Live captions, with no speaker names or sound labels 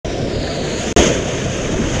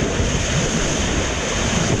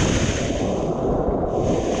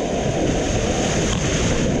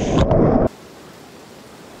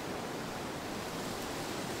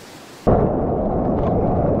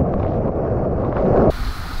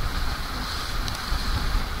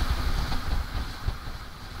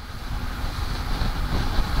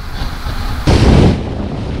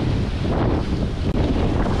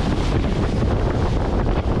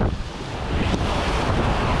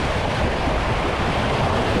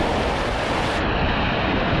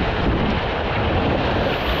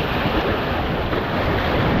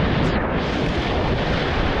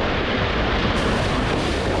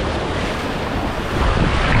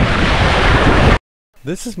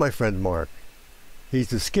This is my friend Mark. He's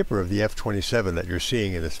the skipper of the F-27 that you're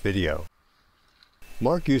seeing in this video.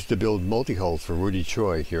 Mark used to build multi-hulls for Rudy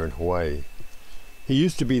Choi here in Hawaii. He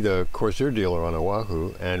used to be the Corsair dealer on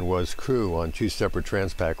Oahu and was crew on 2 separate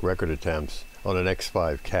Transpac record attempts on an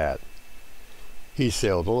X5 Cat. He's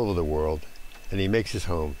sailed all over the world and he makes his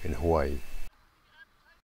home in Hawaii.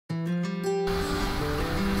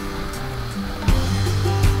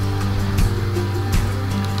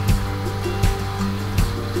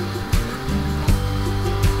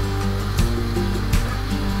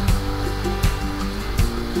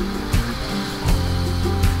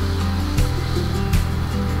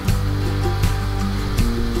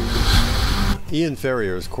 Ian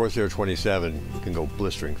Farrier's Corsair 27 can go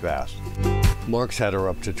blistering fast. Mark's had her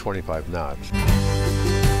up to 25 knots.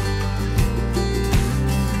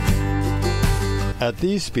 At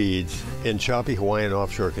these speeds, in choppy Hawaiian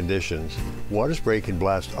offshore conditions, water spray can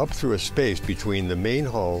blast up through a space between the main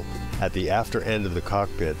hull at the after end of the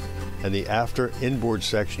cockpit and the after inboard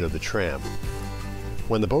section of the tramp.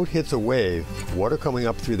 When the boat hits a wave, water coming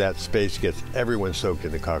up through that space gets everyone soaked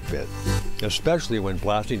in the cockpit, especially when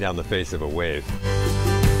blasting down the face of a wave.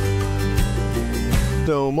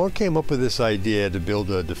 So Mark came up with this idea to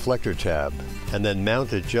build a deflector tab and then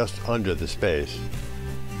mount it just under the space.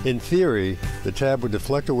 In theory, the tab would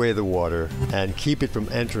deflect away the water and keep it from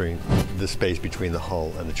entering the space between the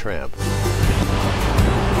hull and the tramp.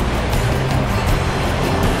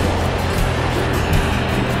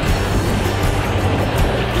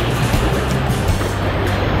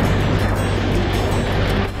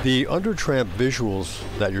 The under-tramp visuals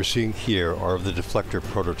that you're seeing here are of the deflector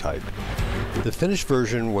prototype. The finished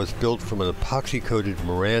version was built from an epoxy-coated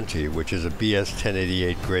Marante, which is a BS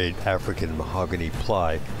 1088 grade African mahogany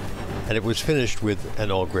ply, and it was finished with an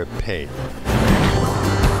all-grip paint.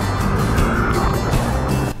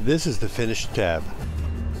 This is the finished tab.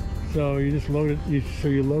 So you just load it,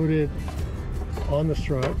 you load it on the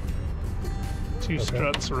strut. Two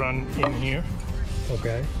struts run in here.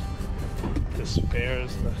 Okay. This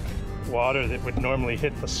spares the water that would normally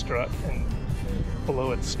hit the strut and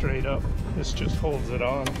blow it straight up. This just holds it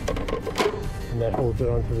on. And that holds it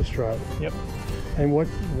onto the strut. Yep. And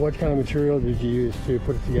what kind of material did you use to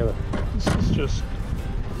put it together? This is just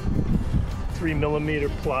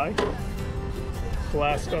 3mm ply,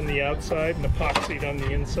 glassed on the outside and epoxied on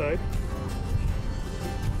the inside.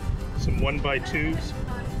 Some 1x2s.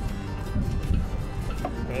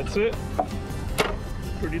 That's it.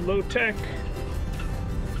 Pretty low tech.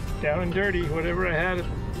 Down and dirty, whatever I had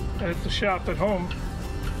at the shop at home.